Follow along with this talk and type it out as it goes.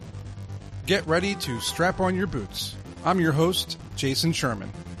get ready to strap on your boots. I'm your host, Jason Sherman.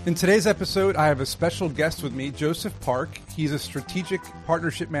 In today's episode, I have a special guest with me, Joseph Park. He's a strategic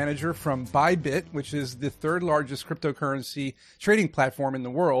partnership manager from Bybit, which is the third largest cryptocurrency trading platform in the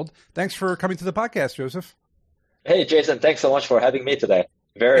world. Thanks for coming to the podcast, Joseph. Hey, Jason. Thanks so much for having me today.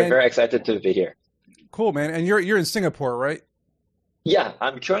 Very excited to be here. Cool, man. And you're in Singapore, right? Yeah,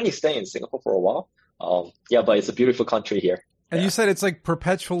 I'm currently staying in Singapore for a while. But it's a beautiful country here. And you said it's like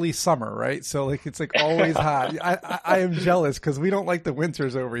perpetually summer, right? So like it's like always hot. I am jealous because we don't like the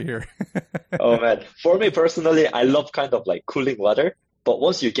winters over here. Oh man, for me personally, I love kind of like cooling weather. But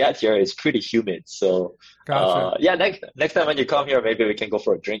once you get here, it's pretty humid. So gotcha. Next time when you come here, maybe we can go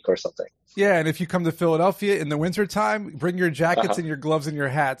for a drink or something. Yeah, and if you come to Philadelphia in the wintertime, bring your jackets and your gloves and your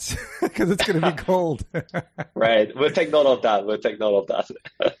hats because it's going to be cold. Right. We'll take note of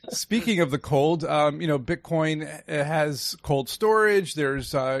that. Speaking of the cold, Bitcoin has cold storage.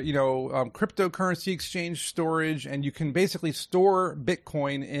 There's, cryptocurrency exchange storage, and you can basically store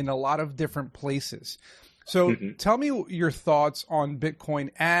Bitcoin in a lot of different places. So tell me your thoughts on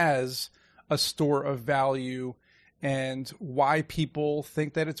Bitcoin as a store of value and why people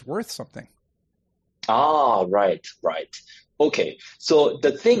think that it's worth something. Right. Okay. So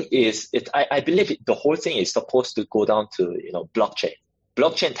the thing is, I believe the whole thing is supposed to go down to, blockchain.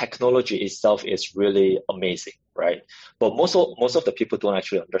 Blockchain technology itself is really amazing, right? But most of the people don't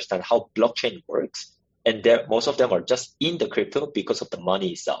actually understand how blockchain works. And most of them are just in the crypto because of the money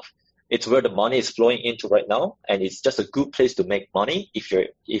itself. It's where the money is flowing into right now, and it's just a good place to make money if you're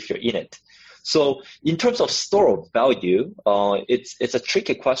in it. So in terms of store of value, it's a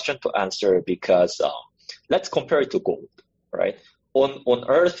tricky question to answer because let's compare it to gold, right? On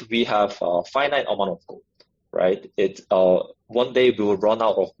Earth, we have a finite amount of gold, right? One day we will run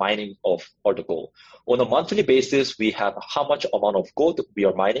out of mining of all the gold. On a monthly basis, we have how much amount of gold we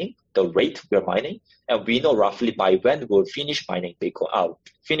are mining, the rate we are mining, and we know roughly by when we'll finish mining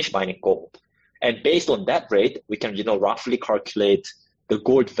gold. And based on that rate, we can roughly calculate the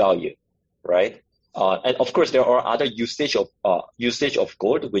gold value, right? And of course, there are other usage of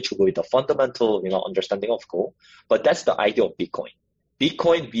gold, which will be the fundamental understanding of gold. But that's the idea of Bitcoin.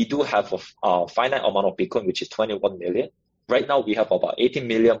 Bitcoin, we do have a finite amount of Bitcoin, which is 21 million. Right now, we have about 18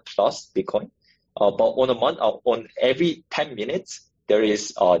 million plus Bitcoin. But on every 10 minutes, there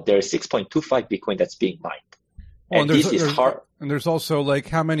is 6.25 Bitcoin that's being mined. Well, and this is hard. And there's also like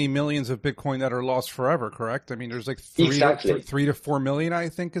how many millions of Bitcoin that are lost forever, correct? I mean, there's like 3 to 4 million, I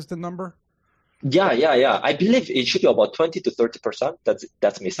think, is the number. Yeah. I believe it should be about 20 to 30%.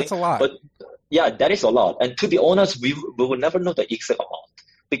 That's missing. That's a lot. But yeah, that is a lot. And to be honest, we will never know the exact amount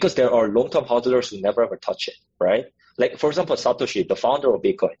because there are long-term hodlers who never ever touch it, right? Like for example, Satoshi, the founder of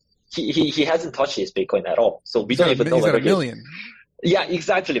Bitcoin, he hasn't touched his Bitcoin at all. So we don't even know whether he's at 1 million. Yeah,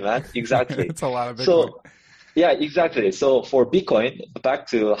 exactly, man. Exactly. It's a lot of Bitcoin. So, yeah, exactly. So for Bitcoin, back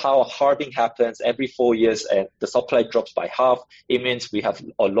to how halving happens every 4 years and the supply drops by half, it means we have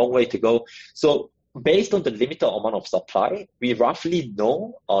a long way to go. So based on the limited amount of supply, we roughly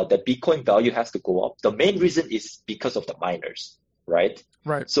know that Bitcoin value has to go up. The main reason is because of the miners, right?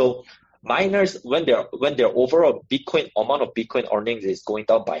 Right. So miners, when their overall amount of Bitcoin earnings is going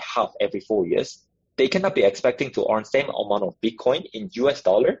down by half every 4 years, they cannot be expecting to earn same amount of Bitcoin in US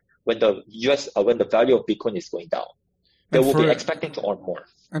dollar when the value of Bitcoin is going down. They will be expecting to earn more.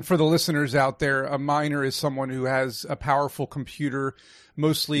 And for the listeners out there, a miner is someone who has a powerful computer,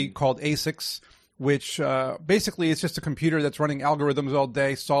 mostly called ASICs, which basically is just a computer that's running algorithms all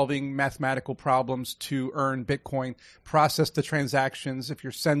day, solving mathematical problems to earn Bitcoin, process the transactions. If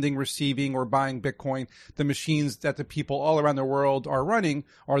you're sending, receiving, or buying Bitcoin, the machines that the people all around the world are running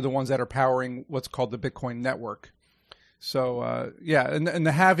are the ones that are powering what's called the Bitcoin network. So, and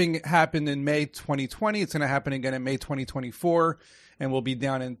the halving happened in May 2020. It's going to happen again in May 2024, and we'll be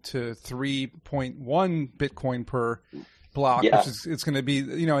down into 3.1 Bitcoin per block, which is it's going to be,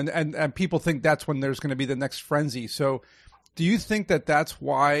 and people think that's when there's going to be the next frenzy. So do you think that that's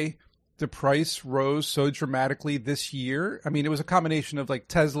why the price rose so dramatically this year? I mean, it was a combination of like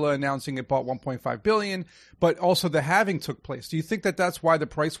Tesla announcing it bought 1.5 billion, but also the halving took place. Do you think that that's why the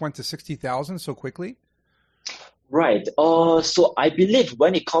price went to 60,000 so quickly? Right. So I believe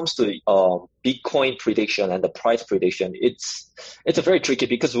when it comes to Bitcoin prediction and the price prediction, it's a very tricky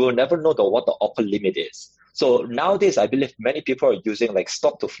because we'll never know what the upper limit is. So nowadays, I believe many people are using like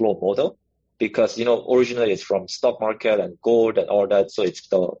stock to flow model because, originally it's from stock market and gold and all that. So it's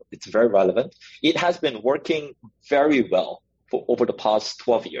very relevant. It has been working very well for over the past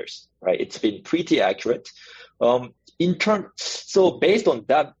 12 years, right? It's been pretty accurate. So based on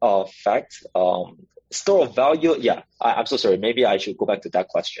that fact, store of value, I'm so sorry. Maybe I should go back to that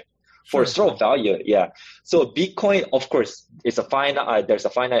question. For Sure. store of value, yeah. So Bitcoin, of course, is a finite. There's a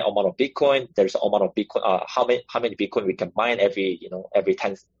finite amount of Bitcoin. There's an amount of Bitcoin. How many Bitcoin we can mine every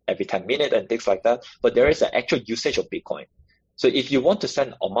 10 minutes and things like that. But there is an actual usage of Bitcoin. So if you want to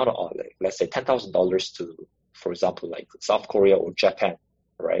send amount of, like, let's say $10,000 to, for example, like South Korea or Japan,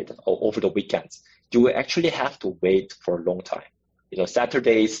 right, or over the weekends, you will actually have to wait for a long time.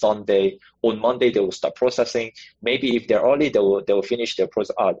 Saturday, Sunday, on Monday, they will start processing. Maybe if they're early, they will finish their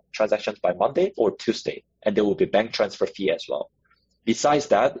transactions by Monday or Tuesday, and there will be bank transfer fee as well. Besides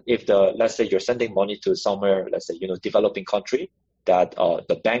that, if let's say you're sending money to somewhere, let's say, developing country, that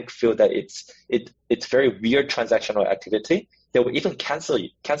the bank feel that it's very weird transactional activity, they will even cancel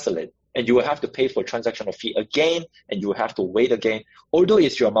it, and you will have to pay for transactional fee again, and you will have to wait again. Although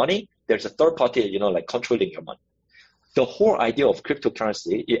it's your money, there's a third party, like controlling your money. The whole idea of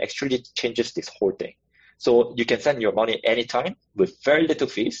cryptocurrency, it actually changes this whole thing. So you can send your money anytime with very little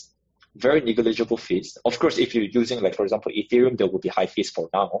fees, very negligible fees. Of course, if you're using, like, for example, Ethereum, there will be high fees for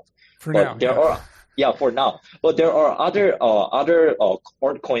now. For now, for now. But there are other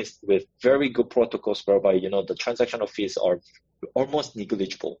altcoins with very good protocols whereby, the transactional fees are almost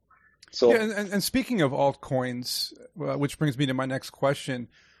negligible. So and speaking of altcoins, which brings me to my next question,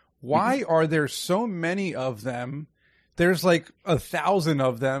 why are there so many of them? There's like 1,000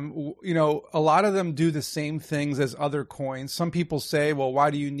 of them. A lot of them do the same things as other coins. Some people say, well, why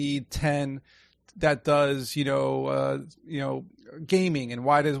do you need 10 that does, gaming? And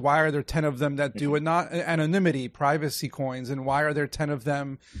why are there 10 of them that do anonymity, privacy coins? And why are there 10 of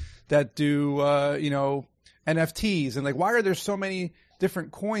them that do, NFTs? And like, why are there so many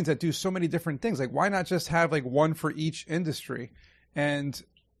different coins that do so many different things? Like, why not just have like one for each industry? And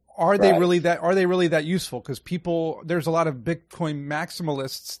are they really that useful? Because there's a lot of Bitcoin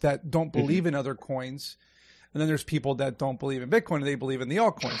maximalists that don't believe in other coins. And then there's people that don't believe in Bitcoin and they believe in the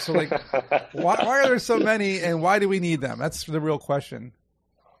altcoins. So like, why are there so many and why do we need them? That's the real question.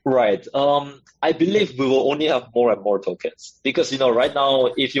 Right. I believe we will only have more and more tokens because, right now,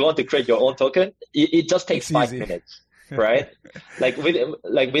 if you want to create your own token, it just takes 5 minutes, right?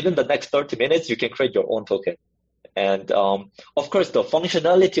 within the next 30 minutes, you can create your own token. And of course, the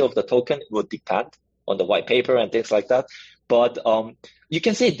functionality of the token will depend on the white paper and things like that. But you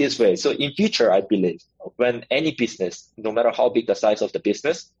can say it this way. So in future, I believe when any business, no matter how big the size of the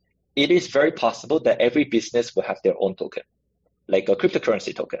business, it is very possible that every business will have their own token, like a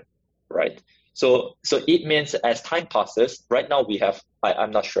cryptocurrency token, right? So it means as time passes, right now we have,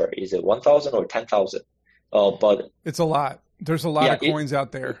 I'm not sure, is it 1,000 or 10,000? But it's a lot. There's a lot of coins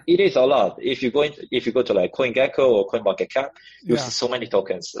out there. It is a lot. If you go to like CoinGecko or CoinMarketCap, you see so many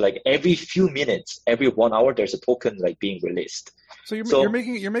tokens. Like every few minutes, every 1 hour, there's a token like being released. So you're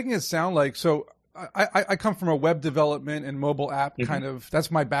making it sound like, so I come from a web development and mobile app kind of, that's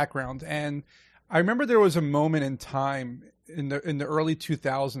my background. And I remember there was a moment in time in the early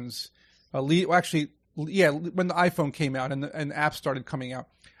 2000s, when the iPhone came out and apps started coming out.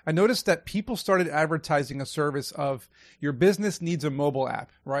 I noticed that people started advertising a service of your business needs a mobile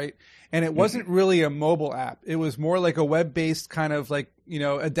app, right? And it wasn't really a mobile app. It was more like a web-based kind of like,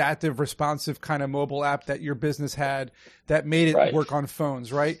 adaptive, responsive kind of mobile app that your business had that made it work on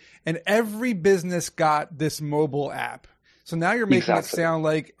phones, right? And every business got this mobile app. So now you're making it sound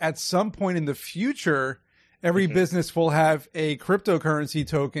like at some point in the future, every business will have a cryptocurrency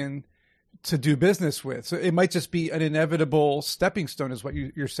token to do business with. So it might just be an inevitable stepping stone is what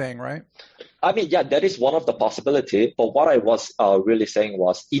you're saying, right? I mean, yeah, that is one of the possibility. But what I was really saying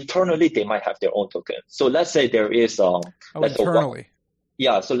was internally, they might have their own token. So let's say there is internally.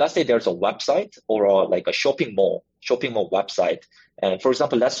 So let's say there's a website or like a shopping mall website. And for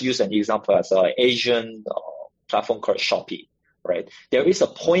example, let's use an example as an Asian platform called Shopee, right? There is a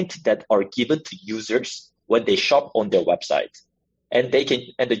point that are given to users when they shop on their website. And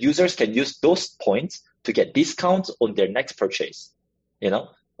the users can use those points to get discounts on their next purchase,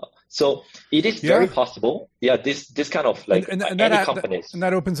 So it is very possible. Yeah, this kind of like companies. And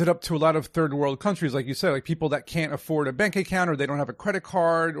that opens it up to a lot of third world countries, like you said, like people that can't afford a bank account or they don't have a credit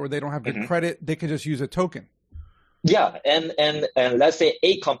card or they don't have good credit, they can just use a token. Yeah, and let's say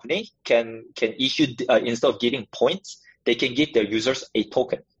a company can issue instead of giving points, they can give their users a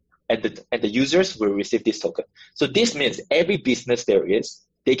token. And the users will receive this token. So this means every business there is,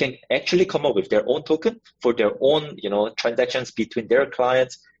 they can actually come up with their own token for their own, transactions between their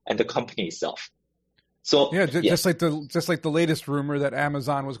clients and the company itself. So just like the latest rumor that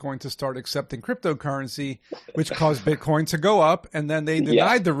Amazon was going to start accepting cryptocurrency, which caused Bitcoin to go up, and then they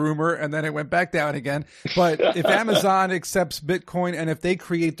denied the rumor, and then it went back down again. But if Amazon accepts Bitcoin, and if they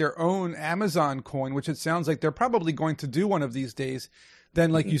create their own Amazon coin, which it sounds like they're probably going to do one of these days,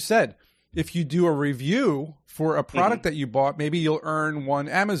 then like you said, if you do a review for a product that you bought, maybe you'll earn one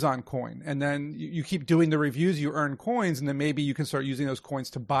Amazon coin, and then you keep doing the reviews, you earn coins, and then maybe you can start using those coins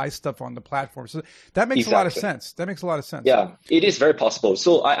to buy stuff on the platform. So that makes a lot of sense. That makes a lot of sense. Yeah, it is very possible.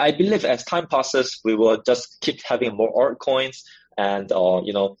 So I believe as time passes, we will just keep having more altcoins, and it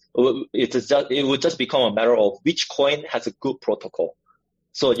will just become a matter of which coin has a good protocol.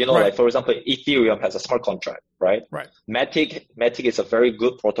 So, like, for example, Ethereum has a smart contract, right? Right. Matic is a very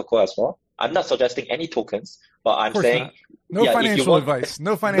good protocol as well. I'm not suggesting any tokens, but I'm saying no financial advice.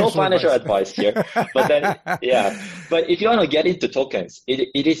 No financial advice here. But then, but if you want to get into tokens,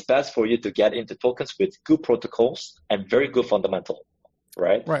 it is best for you to get into tokens with good protocols and very good fundamental,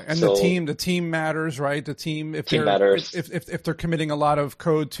 right? Right. And so, the team matters, right? The team, if they're committing a lot of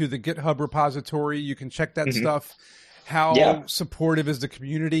code to the GitHub repository, you can check that stuff. How supportive is the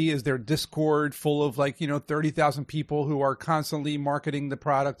community? Is there Discord full of 30,000 people who are constantly marketing the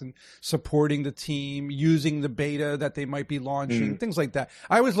product and supporting the team, using the beta that they might be launching, things like that.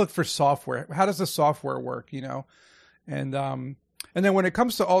 I always look for software. How does the software work, And then when it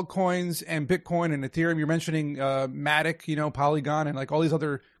comes to altcoins and Bitcoin and Ethereum, you're mentioning Matic, Polygon, and like all these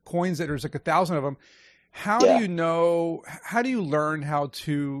other coins that there's like 1,000 of them. How do you learn how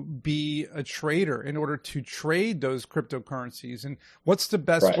to be a trader in order to trade those cryptocurrencies? And what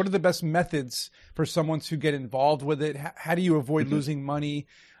are the best methods for someone to get involved with it? How do you avoid losing money?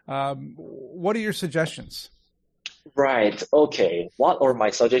 What are your suggestions? Right. Okay. What are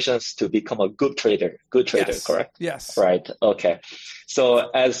my suggestions to become a good trader? Correct? Yes. Right. Okay. So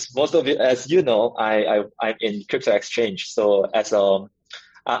as most of you, as you know, I'm in crypto exchange. So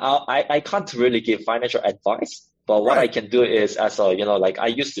I can't really give financial advice, but what I can do is I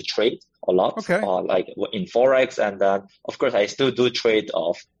used to trade a lot, like in Forex, and then of course I still do trade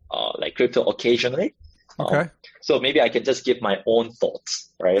of like crypto occasionally. So maybe I can just give my own thoughts,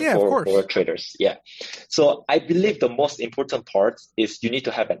 right? Yeah, for traders. Yeah. So I believe the most important part is you need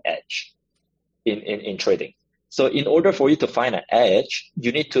to have an edge in trading. So in order for you to find an edge,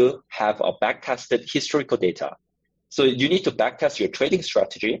 you need to have a backtested historical data. So you need to backtest your trading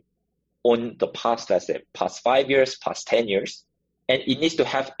strategy on the past, let's say, past 5 years, past 10 years, and it needs to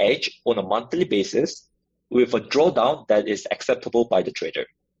have edge on a monthly basis with a drawdown that is acceptable by the trader.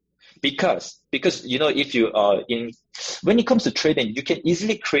 Because if you when it comes to trading, you can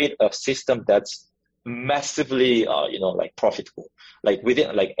easily create a system that's massively profitable. Like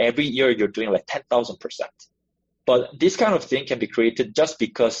within every year you're doing 10,000%. But this kind of thing can be created just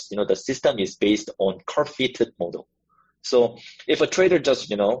because the system is based on curve-fitted model. So if a trader just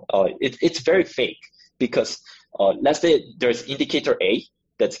it's very fake, because let's say there's indicator A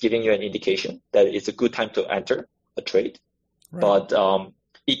that's giving you an indication that it's a good time to enter a trade, but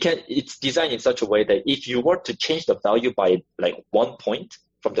it's designed in such a way that if you were to change the value by 1 point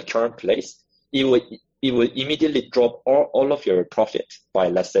from the current place, it would immediately drop all of your profit by,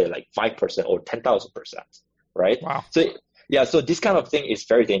 let's say, 5% or 10,000%, right? Wow. So this kind of thing is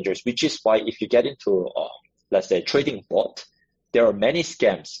very dangerous, which is why if you get into let's say trading bot, there are many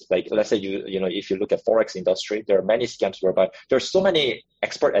scams. Like let's say if you look at Forex industry, there are many scams whereby there's so many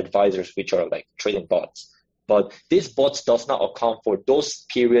expert advisors which are like trading bots. But these bots does not account for those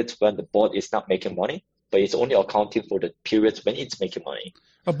periods when the bot is not making money, but it's only accounting for the periods when it's making money.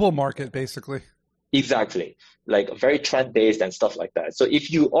 A bull market, basically. Exactly. Like very trend-based and stuff like that. So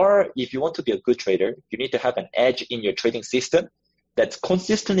if you want to be a good trader, you need to have an edge in your trading system that's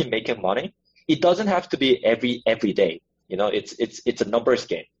consistently making money. It doesn't have to be every day. It's a numbers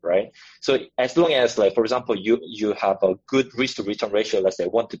game, right? So as long as, for example, you have a good risk to return ratio, let's say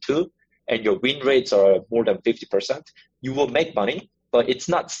 1 to 2, and your win rates are more than 50%, you will make money, but it's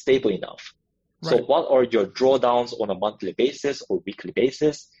not stable enough. Right. So what are your drawdowns on a monthly basis or weekly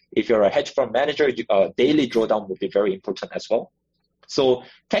basis? If you're a hedge fund manager, daily drawdown would be very important as well. So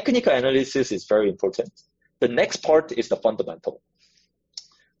technical analysis is very important. The next part is the fundamental.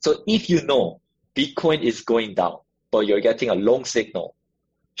 So if you know Bitcoin is going down, but you're getting a long signal,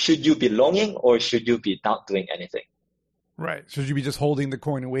 should you be longing or should you be not doing anything? Right. Should you be just holding the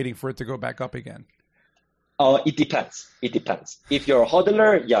coin and waiting for it to go back up again? It depends. If you're a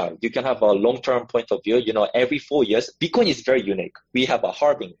hodler, you can have a long-term point of view. Every 4 years, Bitcoin is very unique. We have a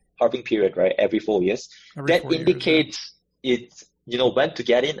halving period, right? Every 4 years. That indicates it's, when to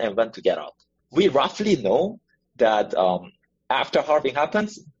get in and when to get out. We roughly know that after halving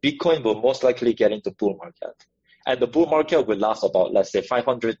happens, Bitcoin will most likely get into bull market. And the bull market will last about, let's say,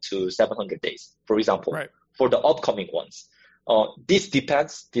 500 to 700 days, for example, for the upcoming ones. This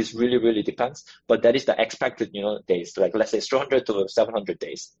depends. This really, really depends. But that is the expected, days. Like let's say 300 to 700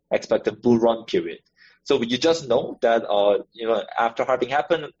 days expected bull run period. So you just know that, after halving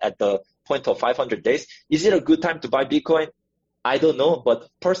happened at the point of 500 days, is it a good time to buy Bitcoin? I don't know, but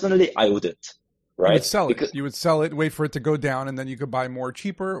personally, I wouldn't, right? You would sell it. You would sell it, wait for it to go down, and then you could buy more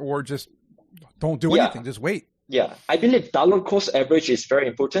cheaper, or just don't do anything. Just wait. Yeah, I believe dollar cost average is very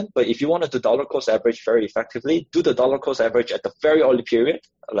important, but if you want to do dollar cost average very effectively, do the dollar cost average at the very early period,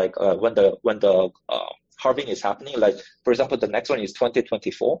 like when the halving is happening. Like, for example, the next one is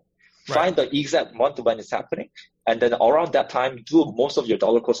 2024. Right. Find the exact month when it's happening, and then around that time, do most of your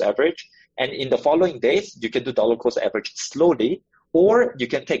dollar cost average. And in the following days, you can do dollar cost average slowly, or you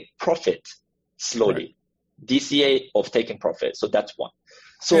can take profit slowly. Right. DCA of taking profit. So that's one.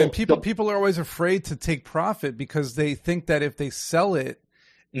 So people are always afraid to take profit because they think that if they sell it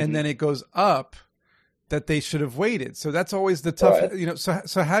and then it goes up, that they should have waited. So that's always the tough, right.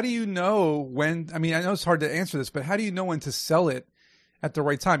 So how do you know when, I mean, I know it's hard to answer this, but how do you know when to sell it at the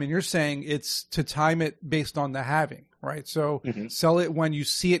right time? And you're saying it's to time it based on the halving, right? So sell it when you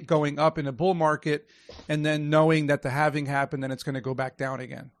see it going up in a bull market, and then knowing that the halving happened, then it's going to go back down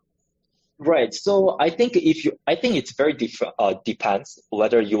again. Right. So I think it's very different. Depends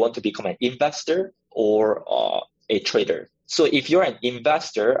whether you want to become an investor or a trader. So if you're an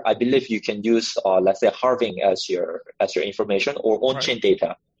investor, I believe you can use, let's say, halving as your information, or on-chain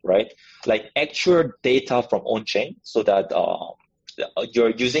data, right? Like actual data from on-chain, so that you're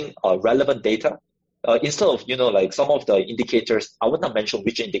using relevant data. Instead of, like some of the indicators, I would not mention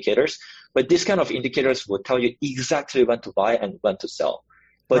which indicators, but this kind of indicators will tell you exactly when to buy and when to sell.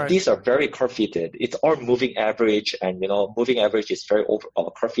 But these are very curve-fitted. It's all moving average, and moving average is very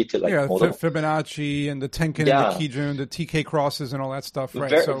curve-fitted model. Fibonacci and the Tenkan and the Kijun, the TK crosses and all that stuff,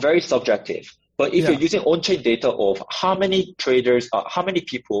 right? Very subjective. But if you're using on-chain data of how many traders, how many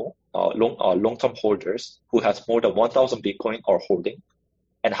people, long-term holders who has more than 1,000 Bitcoin are holding,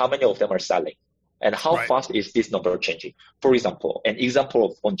 and how many of them are selling, and how fast is this number changing? For example, an example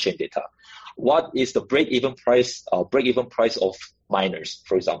of on-chain data. What is the break-even price of miners,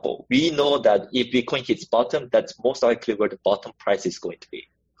 for example? We know that if Bitcoin hits bottom, that's most likely where the bottom price is going to be,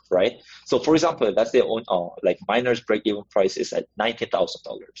 right? So, for example, let's say miners' break-even price is at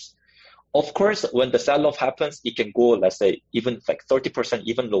 $19,000. Of course, when the sell-off happens, it can go, let's say, even like 30%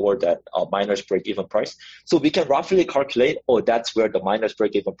 even lower than miners' break-even price. So we can roughly calculate, that's where the miners'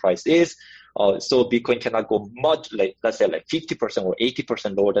 break-even price is. So Bitcoin cannot go much, like let's say like 50% or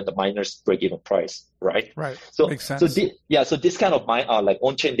 80% lower than the miners' break-even price, right? Right. So makes sense. So this kind of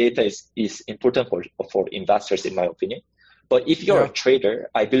on-chain data is important for investors, in my opinion. But if you're a trader,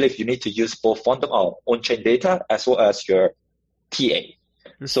 I believe you need to use both fundamental on-chain data as well as your TA.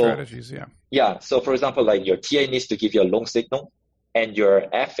 Your strategies, Yeah. So for example, like your TA needs to give you a long signal, and your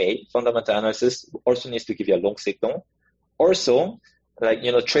FA, fundamental analysis, also needs to give you a long signal. Also,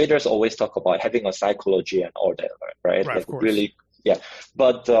 traders always talk about having a psychology and all that, right? Right, of course. Really, yeah.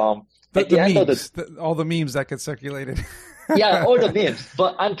 But all the memes that get circulated. Yeah, all the memes.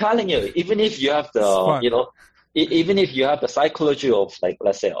 But I'm telling you, even if you have the, even if you have the psychology of, like,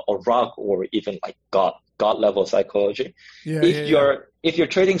 let's say, a rock, or even like God level psychology, if your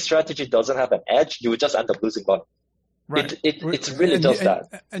trading strategy doesn't have an edge, you would just end up losing money. Right. It's really just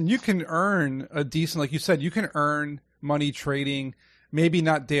that. And you can earn a decent, like you said, you can earn money trading. Maybe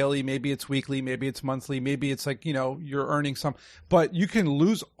not daily, maybe it's weekly, maybe it's monthly, maybe it's like, you're earning some, but you can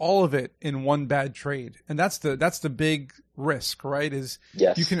lose all of it in one bad trade. And that's the big risk, right?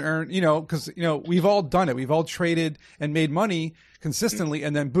 You can earn, because, we've all done it. We've all traded and made money consistently,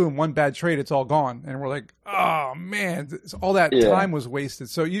 and then boom, one bad trade, it's all gone. And we're like, oh man, all that time was wasted.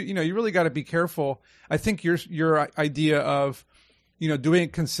 So you really got to be careful. I think your idea of, doing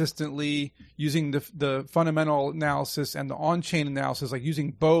it consistently, using the fundamental analysis and the on-chain analysis, like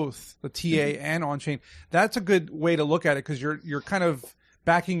using both the TA and on-chain, that's a good way to look at it, because you're kind of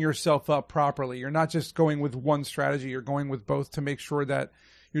backing yourself up properly. You're not just going with one strategy. You're going with both to make sure that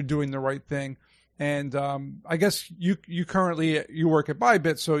you're doing the right thing. And I guess you currently work at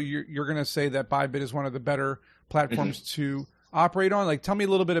Bybit, so you're going to say that Bybit is one of the better platforms to operate on. Like, tell me a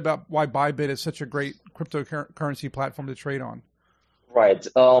little bit about why Bybit is such a great cryptocurrency platform to trade on. Right.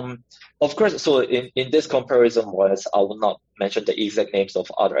 Of course. So in this comparison, I will not mention the exact names of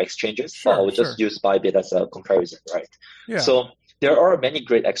other exchanges. I will just use Bybit as a comparison, right? Yeah. So there are many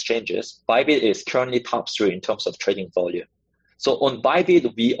great exchanges. Bybit is currently top 3 in terms of trading volume. So on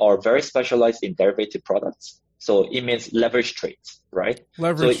Bybit, we are very specialized in derivative products. So it means leverage trades, right?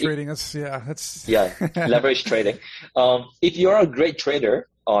 Leverage trading. Leverage trading. If you're a great trader,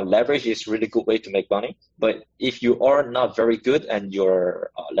 leverage is really good way to make money. But if you are not very good and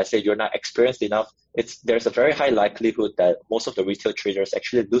you're, let's say you're not experienced enough, there's a very high likelihood that most of the retail traders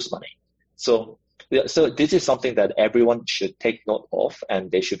actually lose money. So Yeah, so this is something that everyone should take note of,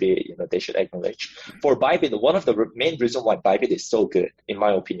 and they should be, they should acknowledge. For Bybit, one of the main reasons why Bybit is so good, in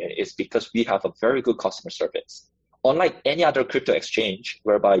my opinion, is because we have a very good customer service. Unlike any other crypto exchange,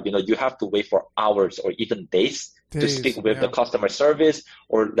 whereby you have to wait for hours or even days to speak with the customer service,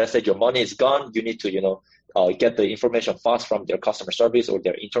 or let's say your money is gone, you need to get the information fast from their customer service or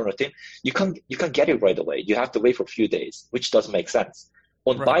their internal team. You can't get it right away. You have to wait for a few days, which doesn't make sense.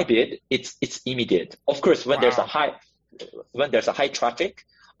 On Bybit, it's immediate. Of course, when there's a high traffic,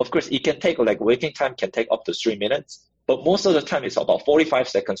 of course it can take waiting time can take up to 3 minutes, but most of the time it's about 45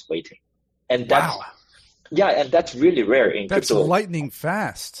 seconds waiting, and that's really rare in crypto. That's lightning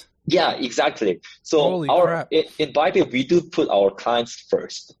fast. Yeah, exactly. So in Bybit, we do put our clients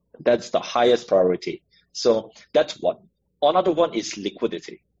first. That's the highest priority. So that's one. Another one is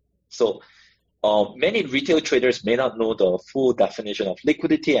liquidity. So many retail traders may not know the full definition of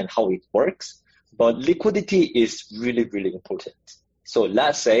liquidity and how it works, but liquidity is really, really important. So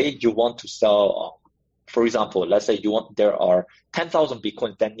let's say you want to sell, for example, let's say there are 10,000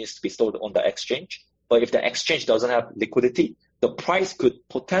 Bitcoin that needs to be stored on the exchange, but if the exchange doesn't have liquidity, the price could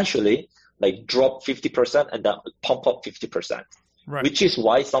potentially drop 50% and then pump up 50%, which is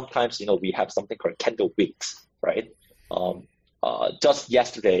why sometimes, we have something called candle wicks, right? Just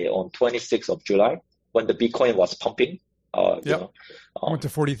yesterday on 26th of July, when the Bitcoin was pumping, went to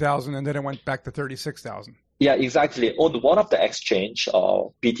 40,000 and then it went back to 36,000. Yeah, exactly. On one of the exchange,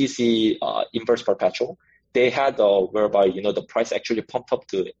 BTC Inverse Perpetual, they had whereby the price actually pumped up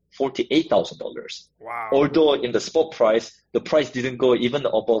to $48,000. Wow. Although in the spot price, the price didn't go even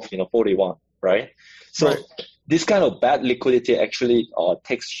above 41, right? So this kind of bad liquidity actually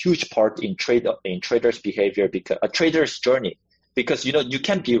takes huge part in traders' behavior, because a trader's journey. Because you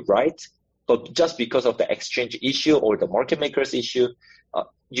can be right, but just because of the exchange issue or the market maker's issue,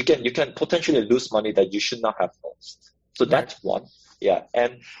 you can potentially lose money that you should not have lost. So that's one. Yeah.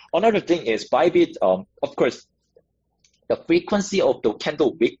 And another thing is Bybit, of course, the frequency of the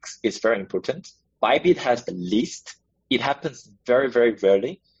candle wicks is very important. Bybit has the least. It happens very, very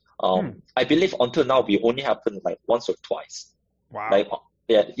rarely. I believe until now we only happened once or twice. Wow.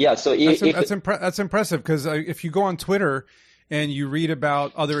 So that's impressive, because if you go on Twitter and you read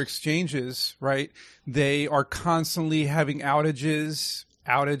about other exchanges, right, they are constantly having outages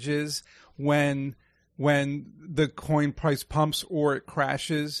when the coin price pumps or it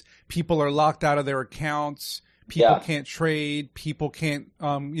crashes. People are locked out of their accounts. People can't trade. People can't,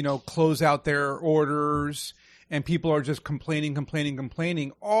 close out their orders. And people are just complaining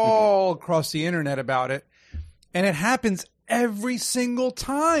all across the internet about it. And it happens every single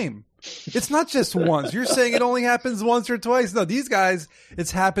time. It's not just once. You're saying it only happens once or twice. No, these guys,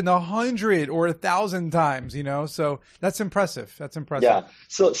 it's happened 100 or 1,000 times, so that's impressive. Yeah.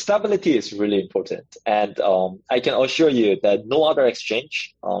 So stability is really important. And I can assure you that no other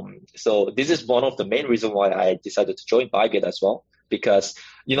exchange. So this is one of the main reasons why I decided to join Bybit as well. Because,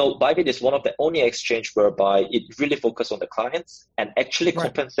 Bybit is one of the only exchange whereby it really focuses on the clients and actually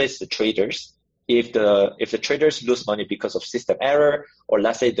compensates the traders if the traders lose money because of system error, or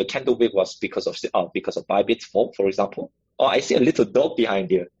let's say the candle wick was because of Bybit's fault, for example. Oh, I see a little dog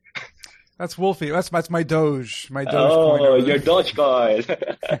behind you. That's Wolfie. That's my Doge. My Doge. Oh, your Doge coin.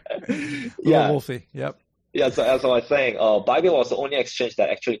 Wolfie. Yep. Yeah, so as I was saying, Bybit was the only exchange that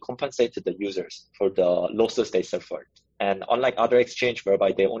actually compensated the users for the losses they suffered. And unlike other exchange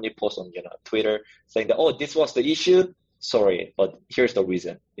whereby they only post on Twitter saying that, this was the issue. Sorry, but here's the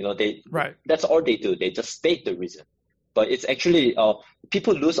reason. That's all they do. They just state the reason. But it's actually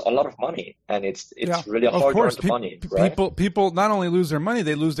people lose a lot of money, and it's really hard-earned money. Right? People not only lose their money,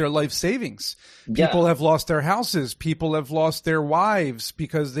 they lose their life savings. People have lost their houses. People have lost their wives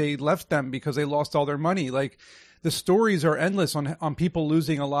because they left them because they lost all their money. The stories are endless on people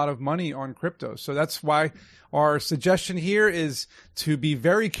losing a lot of money on crypto. So that's why our suggestion here is to be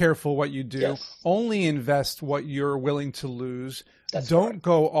very careful what you do. Yes. Only invest what you're willing to lose. Don't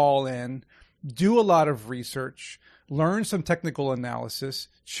go all in. Do a lot of research. Learn some technical analysis.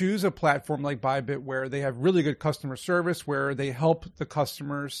 Choose a platform like Bybit where they have really good customer service, where they help the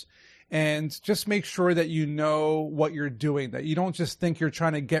customers. And just make sure that you know what you're doing, that you don't just think you're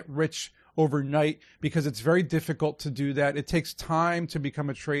trying to get rich overnight, because it's very difficult to do that. It takes time to become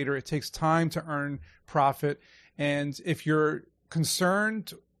a trader. It takes time to earn profit. And if you're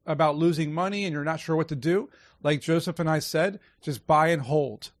concerned about losing money and you're not sure what to do, like Joseph and I said, just buy and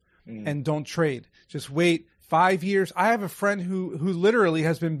hold and don't trade. Just wait 5 years. I have a friend who literally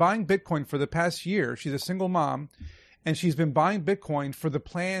has been buying Bitcoin for the past year. She's a single mom, and she's been buying Bitcoin for the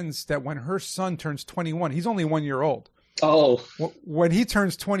plans that when her son turns 21, he's only 1 year old. Oh, when he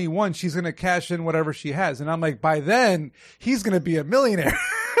turns 21, she's going to cash in whatever she has. And I'm like, by then, he's going to be a millionaire.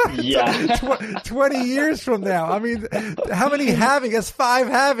 yeah. 20 years from now. I mean, how many halvings? That's 5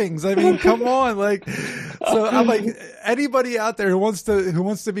 halvings. I mean, come on. Like, so I'm like, anybody out there who wants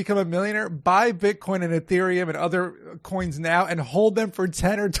to become a millionaire, buy Bitcoin and Ethereum and other coins now and hold them for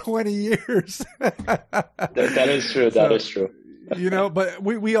 10 or 20 years. That is true. That is true. But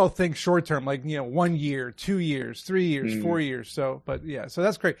we all think short term, like, 1 year, 2 years, 3 years, 4 years. So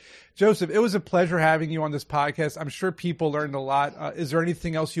that's great. Joseph, it was a pleasure having you on this podcast. I'm sure people learned a lot. Is there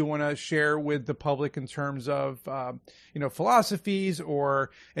anything else you want to share with the public in terms of, philosophies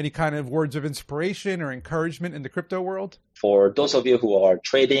or any kind of words of inspiration or encouragement in the crypto world? For those of you who are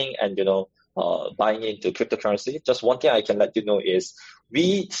trading and, buying into cryptocurrency, just one thing I can let you know is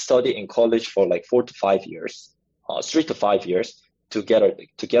we study in college for like 4 to 5 years. 3 to 5 years to get a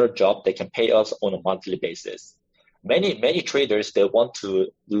job they can pay us on a monthly basis. Many traders, they want to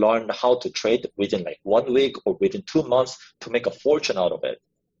learn how to trade within like 1 week or within 2 months to make a fortune out of it.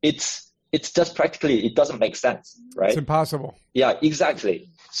 It's just practically, it doesn't make sense, right? It's impossible. Yeah, exactly.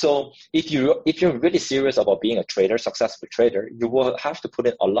 So if you're really serious about being a trader, successful trader, you will have to put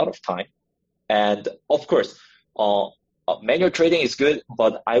in a lot of time. And of course, manual trading is good,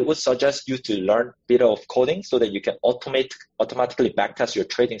 but I would suggest you to learn a bit of coding so that you can automatically backtest your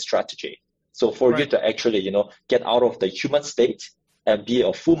trading strategy. So for you to actually, get out of the human state and be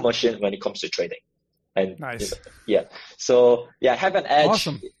a full machine when it comes to trading. And nice. So have an edge.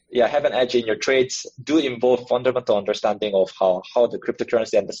 Awesome. Have an edge in your trades. Do involve fundamental understanding of how the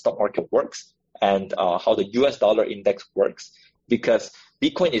cryptocurrency and the stock market works and how the US dollar index works, because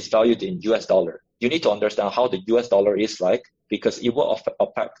Bitcoin is valued in US dollar. You need to understand how the US dollar is like, because it will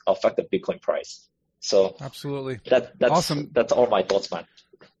affect the Bitcoin price. So absolutely. That's awesome. That's all my thoughts, man.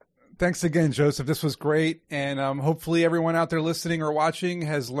 Thanks again, Joseph. This was great. And hopefully everyone out there listening or watching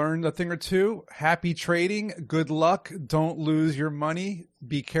has learned a thing or two. Happy trading. Good luck. Don't lose your money.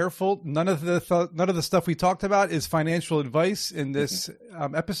 Be careful. None of the stuff we talked about is financial advice in this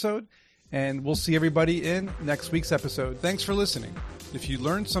episode. And we'll see everybody in next week's episode. Thanks for listening. If you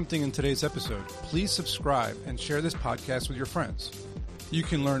learned something in today's episode, please subscribe and share this podcast with your friends. You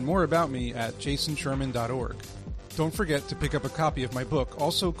can learn more about me at jasonsherman.org. Don't forget to pick up a copy of my book,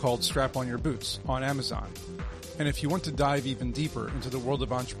 also called Strap on Your Boots, on Amazon. And if you want to dive even deeper into the world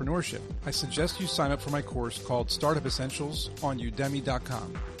of entrepreneurship, I suggest you sign up for my course called Startup Essentials on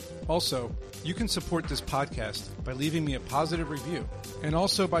udemy.com. Also, you can support this podcast by leaving me a positive review, and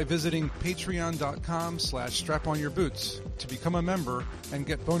also by visiting patreon.com/straponyourboots to become a member and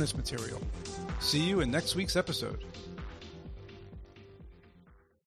get bonus material. See you in next week's episode.